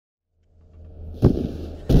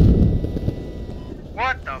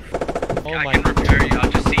What the f? Oh I my. can repair you. I'll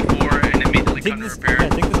just C4 and immediately come to repair. Yeah,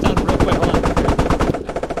 take this down real quick. Hold on.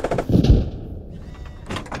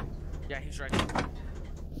 Yeah, he's right. I'm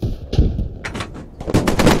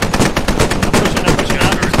pushing out. Just go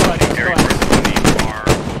out. Just go out.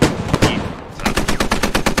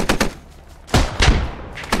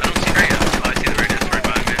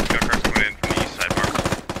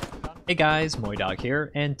 Hey guys, MoiDawg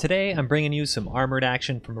here, and today I'm bringing you some armored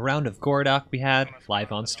action from a round of Gorodok we had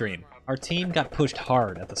live on stream. Our team got pushed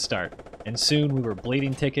hard at the start, and soon we were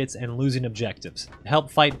bleeding tickets and losing objectives. To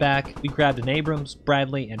help fight back, we grabbed an Abrams,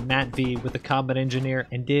 Bradley, and Matt V with a combat engineer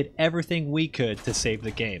and did everything we could to save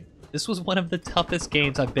the game. This was one of the toughest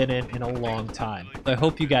games I've been in a long time, so I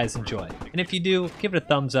hope you guys enjoy. And if you do, give it a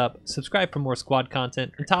thumbs up, subscribe for more squad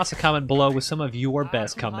content, and toss a comment below with some of your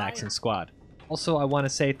best comebacks in squad. Also, I want to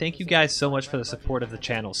say thank you guys so much for the support of the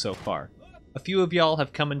channel so far. A few of y'all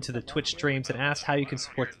have come into the Twitch streams and asked how you can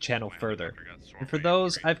support the channel further. And for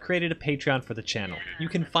those, I've created a Patreon for the channel. You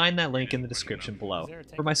can find that link in the description below.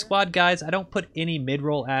 For my squad guys, I don't put any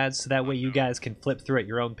mid-roll ads so that way you guys can flip through at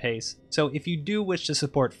your own pace. So if you do wish to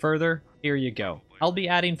support further, here you go. I'll be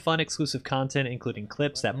adding fun exclusive content including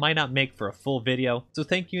clips that might not make for a full video, so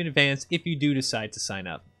thank you in advance if you do decide to sign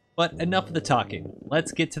up. But enough of the talking,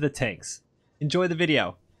 let's get to the tanks. Enjoy the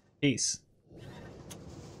video. Peace.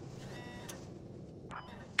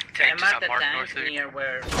 I'm at the tank near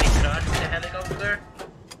where we got the helicopter.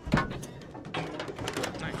 The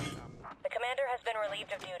commander has been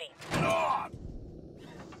relieved of duty.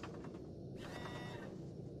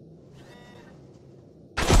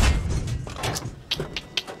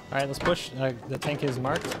 Alright, let's push. The tank is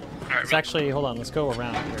marked. It's actually, hold on, let's go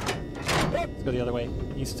around here. Let's go the other way,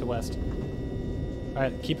 east to west.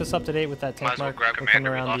 Alright, keep us up to date with that tank mark. We're coming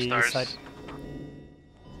around the east side.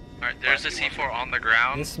 Alright, there's a C4 on the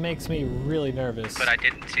ground. This makes me really nervous. But I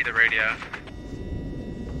didn't see the radio.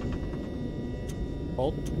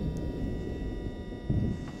 Hold.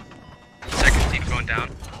 Second team's going down.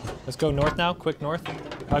 Let's go north now, quick north.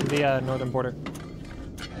 Hug the northern border.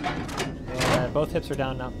 Both hips are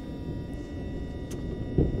down now.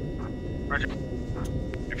 Roger.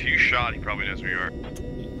 If you shot, he probably knows where you are.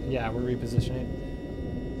 Yeah, we're repositioning.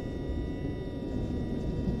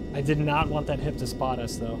 I did not want that hip to spot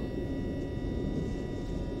us, though.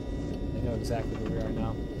 They know exactly where we are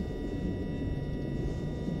now.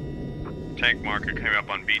 Tank marker came up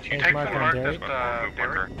on B2. Tank mark on Derek. Move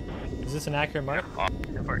marker. Is this an accurate mark?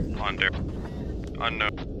 On Derek.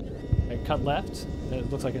 Unknown. I cut left.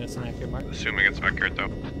 It looks like it's an accurate mark. Assuming it's accurate,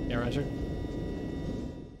 though. Yeah, roger.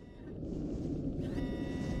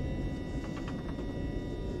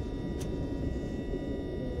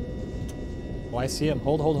 Oh, I see him.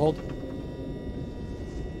 Hold, hold, hold.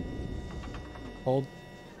 Hold.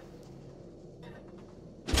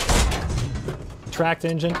 Tracked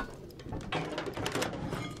engine.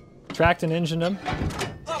 Tracked and engined him.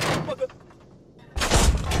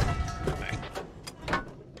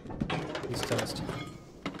 He's toast.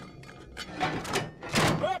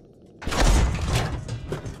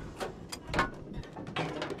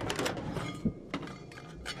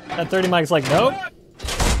 That 30 mic's like, nope.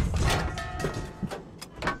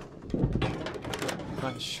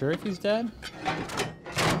 Not sure if he's dead.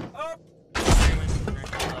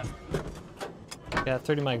 Yeah,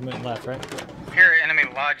 30 mic went left, right? Here, enemy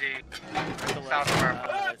Logi.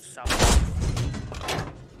 South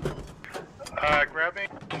of our Grab me.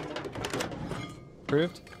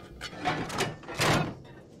 Approved.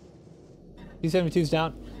 T-72's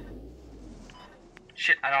down.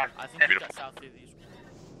 Shit, I think we got south of these.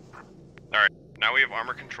 Alright, now we have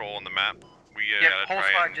armor control on the map. We gotta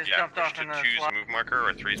try and just jumped off push in to the 2's slot. move marker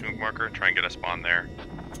or 3's move marker and try and get a spawn there.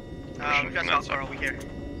 we got south over here.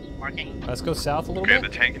 Marking. Let's go south a little Okay,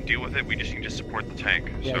 bit. the tank can deal with it, we just need to support the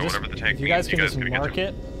tank. Yeah, So just, whatever the tank if you guys means, can just gotta get mark to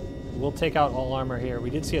it, we'll take out all armor here.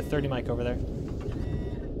 We did see a 30 mic over there.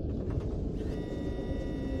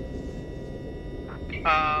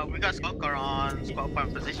 We got squad car on squad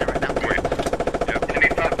point position right now. Yep. Enemy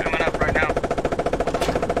flap coming up right now.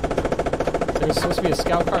 There's supposed to be a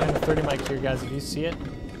scout car and a 30 mic here, guys. If you see it,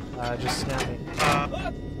 just snap me.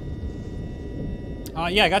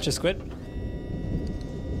 Yeah, I got you, Squid.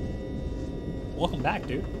 Welcome back,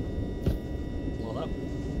 dude. Blow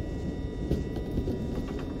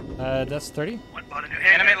up. That's 30.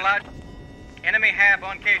 Enemy lodge. Enemy hab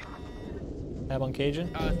on cage. Hab on Cajun.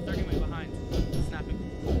 30 mic behind. Snapping.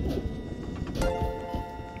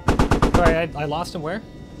 Sorry, I lost him where?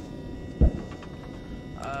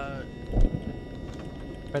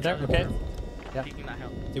 Right there? Okay. Yeah. Keeping that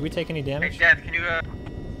help. Did we take any Hey, damage? Dad, can you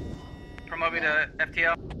promote me to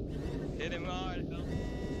FTL? Hit him hard.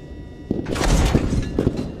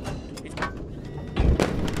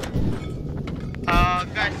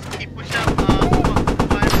 push up.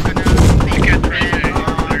 One's gonna leave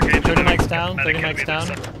it and 30 mics down, 30 mics down.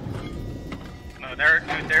 No, they're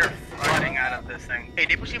flooding out of this thing. Hey,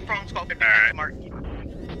 they pushing from scope. Alright. Mark.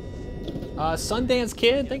 Sundance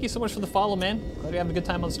Kid, thank you so much for the follow, man. Glad you're having a good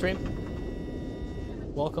time on stream.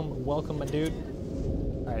 Welcome, welcome, my dude.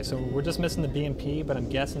 Alright, so we're just missing the BMP, but I'm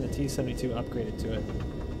guessing the T-72 upgraded to it.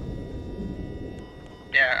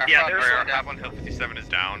 Yeah, there's half on Hill 57 is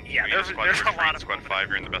down. Yeah, We need there's a lot of Squad 5,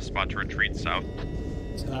 you're in the best spot to retreat south.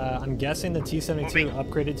 I'm guessing the T-72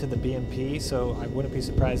 upgraded to the BMP, so I wouldn't be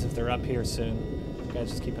surprised if they're up here soon. You guys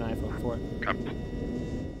just keep an eye out for it. Copy.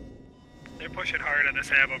 They're pushing hard on this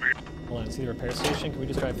hab over here. Hold on, see the repair station? Can we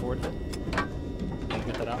just drive forward? Can I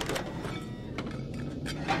get that out?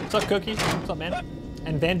 What's up, Cookie? What's up, man?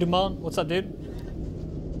 And Van Dumont, what's up,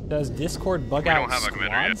 dude? Does Discord bug We out don't have a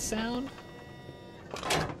commander squad yet. sound?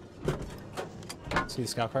 See the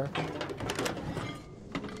scout car?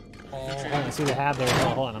 Oh, hold on, I see the hab there.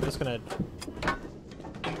 Hold on, I'm just gonna...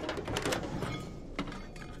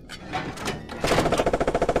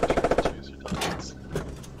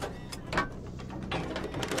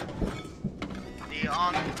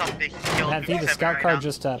 On top of the hill. That V, the scout car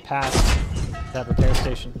just passed that repair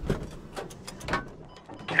station.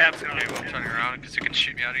 Hab's gonna be turning around because you can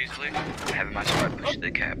shoot me out easily. Having my squad push the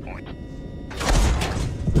cap point.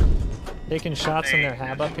 Taking shots in their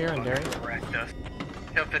hab up here in Derry. Wrecked us.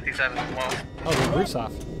 Hill 57 as well. Oh, the roof's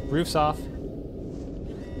off. Roof's off.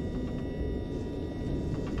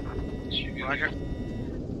 Roger.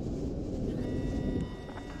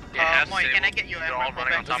 Moy, can I get you They're all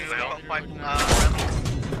running on top of the hill.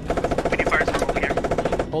 We need fire support over here.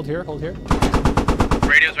 Hold here, hold here.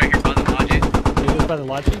 Radio's right here by the lodge. Radio's by the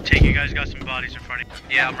lodge. Take, you guys got some bodies in front of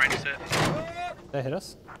you. Yeah, I'm ready to sit. That hit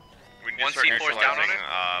us. We need One to start C4 is down on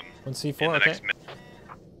neutralizing, One in C4, the okay. next minute.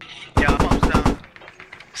 Yeah, pump's down.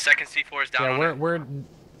 Second C4 is down Yeah, on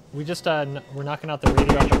we just we're knocking out the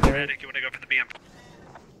radio up there. You wanna go for the BM?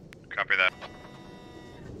 Copy that.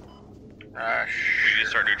 We need to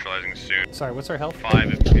start neutralizing soon. Sorry, what's our health?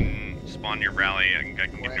 5, if you can spawn your rally, I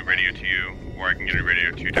can get a radio to you, or I can get a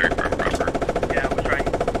radio to Derek proper. Yeah, we're trying.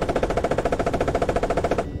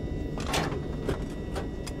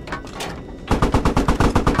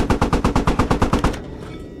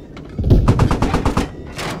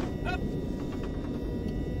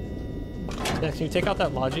 Yeah, can you take out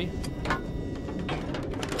that logi?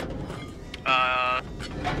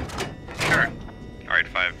 Sure. Alright,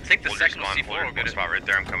 5. I think the Hold your second spawn, C4 hold your will get it. spot right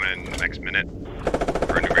there, I'm coming in the next minute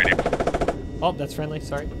for a new radio. Oh, that's friendly,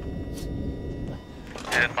 sorry.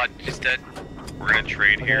 And Lodge is dead. We're gonna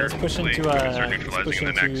trade Okay, here. let's push hopefully. into, We can start let's neutralizing push in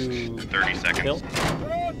the into next 30 seconds. Hill.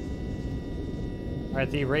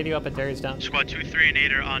 Alright, the radio up at Derry's down. Squad 2, 3, and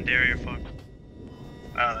 8 are on Derry or fucked.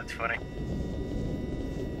 Oh, that's funny.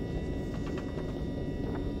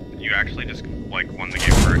 You actually just, like, won the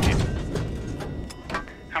game for a team.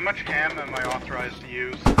 How much ham am I authorized to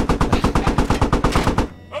use?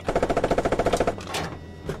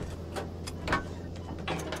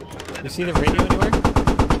 You see the radio anywhere?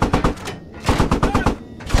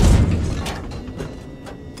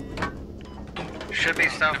 Should be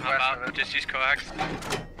southwest of it. Just use coax.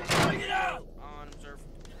 On observe.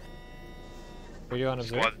 Radio on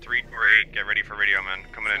observe. Squad 3 or 8, get ready for radio, man.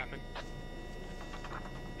 Coming in.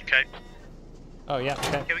 Okay. Oh yeah,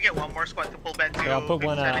 okay. Can we get one more squad to pull back to? Okay, I'll put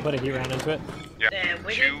one. I'll put a heat round into it. Yeah.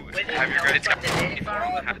 We 2, didn't have your know guys. about the daily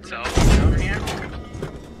farm with itself.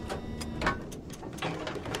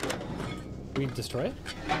 We destroy it?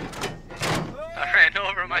 I ran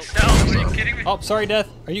over myself. Are you kidding me? Oh, sorry, Death.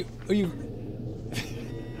 Are you?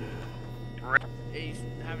 Hey,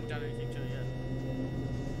 haven't done anything to it yet.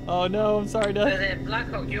 Oh no, I'm sorry, Death. The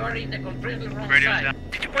Blackhawk, you are in the completely wrong Radio's side. down.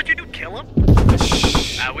 What'd you do? Kill him?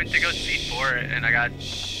 I went to go C4 and I got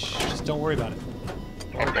Just don't worry about it.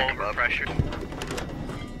 overpressured.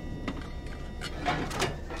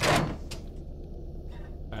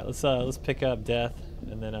 All right, let's pick up Death,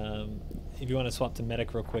 and then if you want to swap to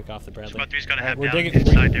medic real quick off the Bradley. Squad 3's gotta All right, head we're down digging.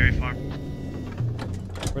 inside Dairy Farm.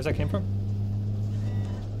 Where's that came from?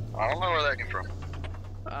 I don't know where that came from.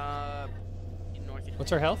 Northeast.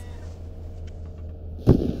 What's our health?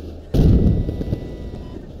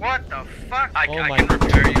 What the fuck? I Oh my- can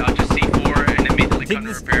repair you. I'll just C4 and immediately Dig come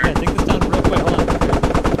to this. repair. Yeah, dig this down real quick. Hold on.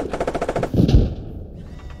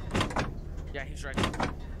 Yeah, he's right. I'm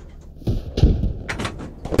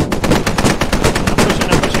pushing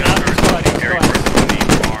out. Let's go ahead. Let's go Derek, ahead. we're in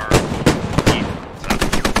the far east.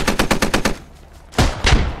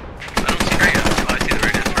 I don't see radio. Oh, I see the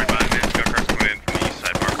radio. Right by me. Scout cars coming in from the east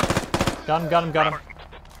side bar. Got him.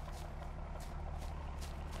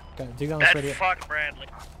 Okay, dig down this radio. Fuck Bradley.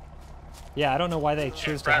 Yeah, I don't know why they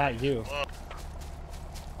choose to hat you.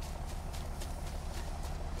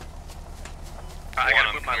 I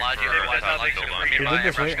gotta move my logic, otherwise I'll like You did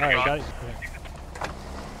this right? Alright, got it.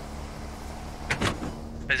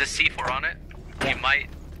 There's a C4 on it. You might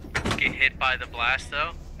get hit by the blast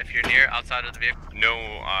though, if you're near outside of the vehicle. No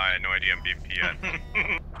idea on BP yet.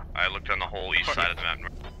 I looked on the whole east side of the map. Are we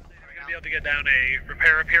gonna be able to get down a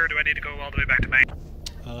repair up here, or do I need to go all the way back to main?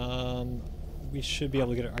 We should be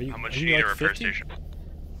able to get it. Are you? How much are do you you need like a repair 50? station?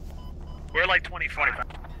 We're like 25.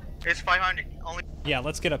 It's 500 only. Yeah,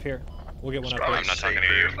 let's get up here. We'll get one up I'm here. not talking to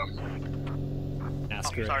you. Nah,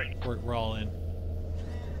 screw sorry. it. We're all in.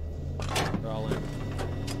 We're all in.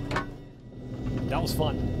 That was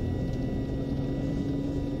fun.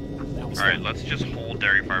 That was Alright, fun. let's just hold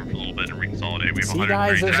Dairy Farm for a little bit and reconsolidate. We have See, 130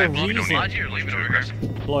 guys, there's a times. We don't reason. need you. Leave it over.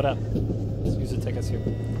 Blow it up. Let's use the tickets here.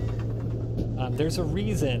 There's a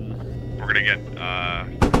reason We're gonna get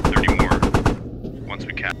 30 more once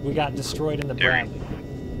we cap. we got destroyed in the Dairy. Bradley.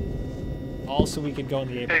 Also, we could go in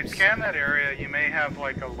the Hey, Abrams. scan that area. You may have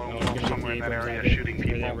like a lone Oh, we're wolf gonna get somewhere in the that Abrams area out of shooting here.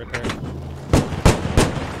 people. That repair.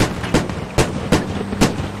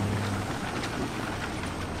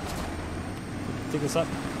 Take this up.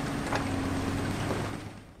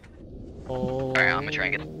 Oh, Alright, I'm gonna try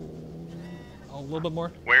and get a little bit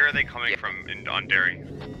more. Where are they coming from on Dairy?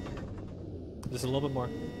 Just a little bit more.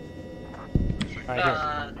 Alright,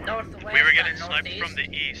 here. Northwest. We were getting and sniped northeast. from the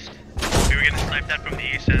east. We were getting sniped at from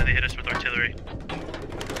the east and then they hit us with artillery.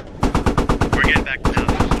 We're getting back now.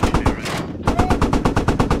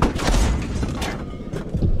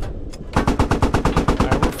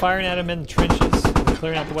 Alright, we're firing at him in the trenches. We're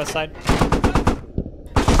clearing out the west side.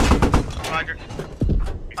 Roger.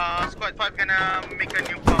 Squad 5 gonna make a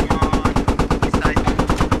new bomb on east side.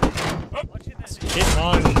 Get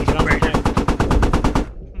on the point.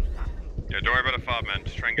 Yeah, don't worry about a fob, man.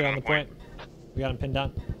 Just try and get on the point. We got him pinned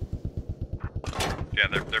down. Yeah,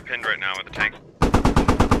 they're pinned right now with the tank. Put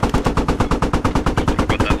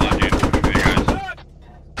that lodge in for you guys.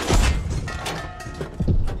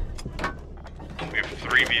 We have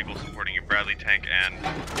 3 vehicles supporting you, Bradley tank and...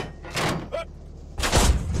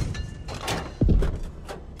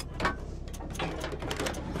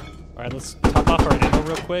 Alright, let's top off our ammo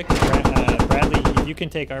real quick. Bradley, if you can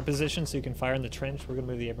take our position so you can fire in the trench, we're gonna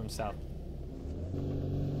move the Abrams south.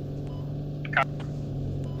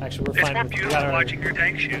 Actually, we're It's fine. more We beautiful got our, watching your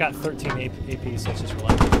tank we shoot. got 13 AP, so let's just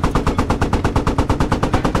relax.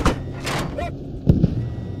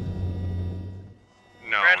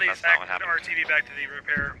 No, Bradley's that's not what back to happened. RTV back to the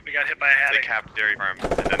repair. We got hit by a They haddock. capped Dairy Farm,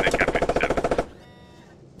 and then they capped 57.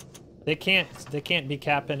 They can't be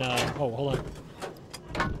capping, oh, hold on.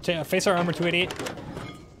 Face our armor 288.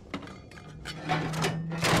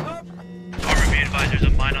 Armor, be advised, there's a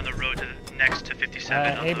mine on the road to the, next to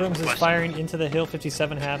 57. on the Abrams is west. firing into the hill,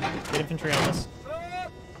 57 hab. Get infantry on us.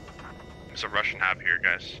 There's a Russian hab here,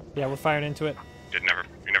 guys. Yeah, we're firing into it. You never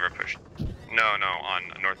pushed. No, on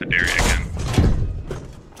north of Dairy again.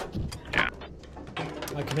 Yeah.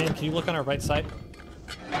 Command, can you look on our right side?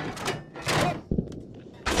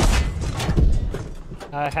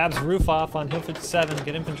 Hab's roof off on hill 57.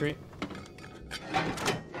 Get infantry.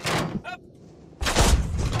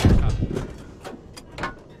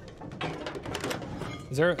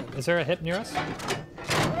 Is there a hip near us?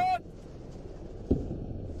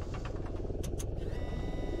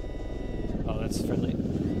 Oh, that's friendly.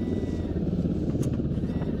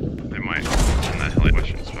 They might send that heli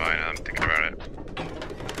mission, it's fine. I'm thinking about it.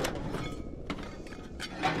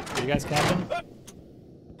 Are you guys capping?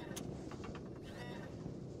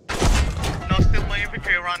 No, still my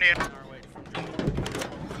infantry around here.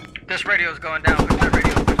 This radio's going down. Push that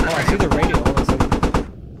radio. Push that Oh, I see the radio. Hold on a second.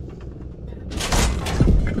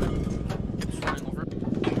 It's flying over.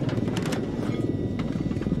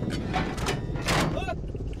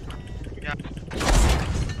 Yeah.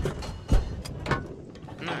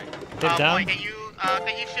 Nice. Hit down. Boy, can you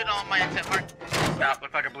shoot on my exit mark? Stop.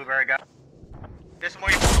 Look like a blueberry guy. There's more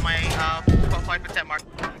info on my 5% mark.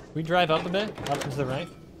 We drive up a bit, up and to the right.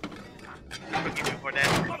 Looking for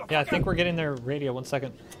that. Yeah, I think we're getting their radio. 1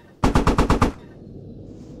 second.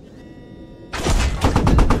 I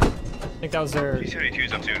think that was their.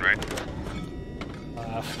 T-72's up soon, right?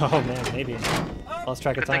 Oh man, maybe. Lost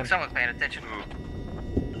track of Good thing time. someone's paying attention.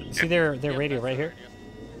 See their radio right here.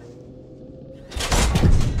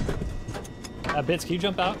 Bits, can you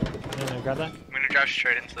jump out and grab that? I'm gonna drive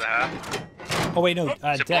straight into the hab. Oh wait, no.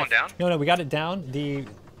 Is it Death. blown down? No, we got it down. The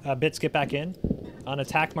Bits get back in. On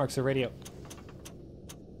attack marks the radio.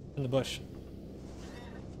 In the bush.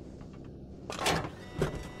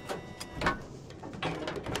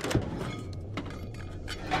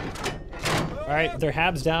 Alright, their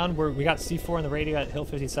hab's down. We got C4 in the radio at Hill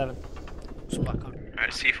 57.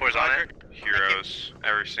 Alright, C4's on it. Heroes.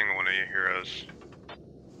 Every single one of you heroes.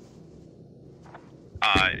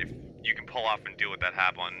 If you can pull off and deal with that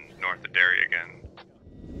hab on north of Derry again.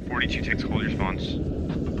 42 takes hold your spawns.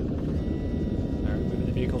 Alright, moving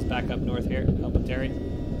the vehicles back up north here. Help with Derry.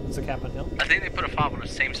 What's the cap on Hill? I think they put a fob on the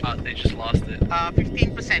same spot, they just lost it.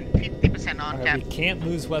 15%, 50% on Alright, cap. we can't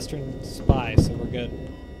lose Western Spy, so we're good.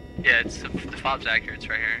 Yeah, it's the fob's accurate, it's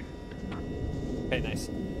right here. Okay, nice.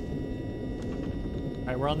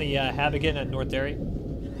 Alright, we're on the hab again at North Derry.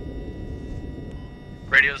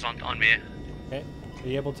 Radio's on me. Okay. Are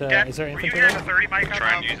you able to... is there Were you infantry hearing there? the 30 mic?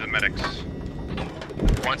 Try and use the medics.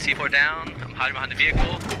 One C4 down, I'm hiding behind the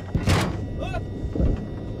vehicle.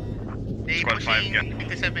 Squad 5 again.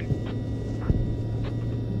 57.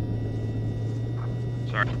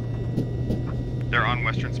 Sorry. They're on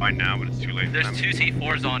Western Spine now, but it's too late. There's 2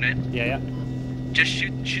 C4s on it. Yeah. Just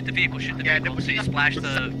shoot the vehicle, so you splash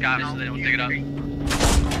the guys so they don't dig it up.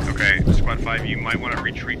 Okay, Squad 5, you might want to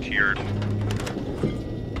retreat to your...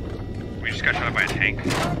 We just got shot at by a tank.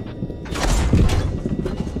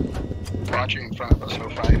 Watching in front of us,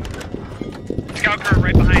 05. Scout car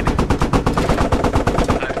right behind it.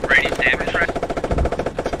 Radius damage.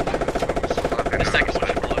 The second one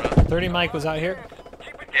should blow it up. 30 Mike was out here.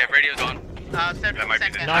 Yeah, radio's on. 70%. That might be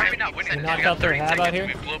the How are we not winning? We We knocked got out their 30 hab out seconds. here?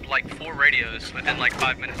 We blew up like 4 radios within like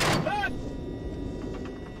 5 minutes.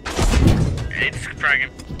 It's Kraken.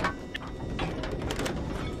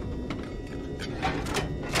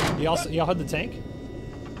 Y'all had the tank?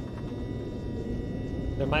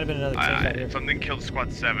 There might have been another tank out here. Something killed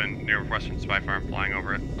Squad 7 near Western Spy Farm flying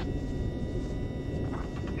over it.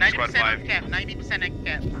 90% Squad 5. on cap, 90% on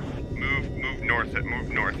cap. Move north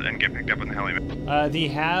and get picked up in the heli. The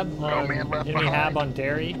hab, man left enemy behind. hab on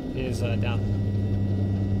Derry is down.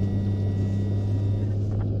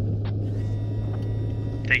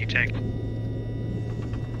 Take your tank.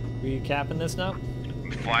 We capping this now?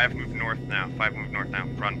 5 move north now. 5 move north now.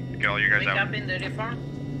 Run. Get all you guys Wake out. up in the uniform.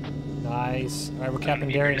 Nice. Alright, we're capping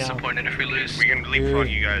Derry now. Disappointed if we lose. We can leapfrog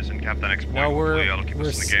you guys and cap that next point. No, Hopefully that'll keep we're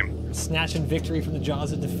us in the game. snatching victory from the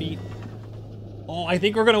jaws of defeat. Oh, I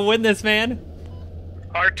think we're gonna win this, man.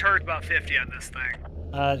 Our turret's about 50 on this thing.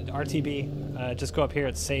 RTB, just go up here.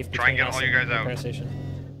 It's safe. Try and between get us all you and guys the out. repair station.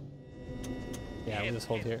 Yeah, we'll just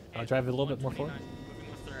hold here. I'll drive it a little bit more forward.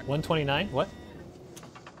 129. What?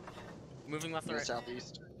 Moving left or right.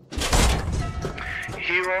 Southeast.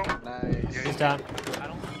 Hero. Nice. He's down.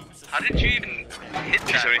 How did you even hit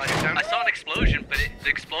that? Like, I saw an explosion, but the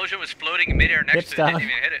explosion was floating in midair next Hips to it. down. Didn't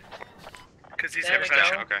even hit it. Because he's There hips we go.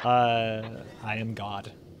 down. Okay. I am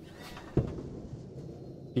God.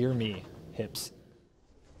 Fear me, hips.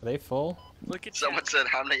 Are they full? Look at Someone said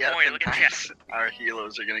how many Boy, look at times our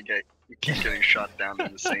helos are gonna keep getting shot down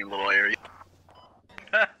in the same little area.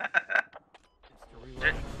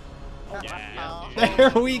 There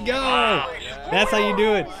we go! That's how you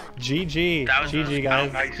do it. GG. That was GG,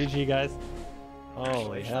 guys. nice. GG, guys.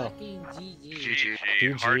 Holy hell. GG.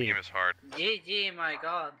 Hard game is hard. GG, my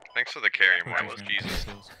god. Thanks for the carry, Marlos. Jesus.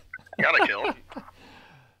 Got a kill.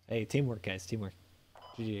 Hey, teamwork, guys. Teamwork.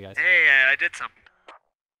 GG, guys. Hey, I did something.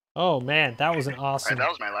 Oh, man. That was an Alright, awesome... that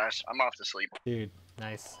was my last. I'm off to sleep. Dude,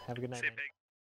 nice. Have a good night, Say man. big.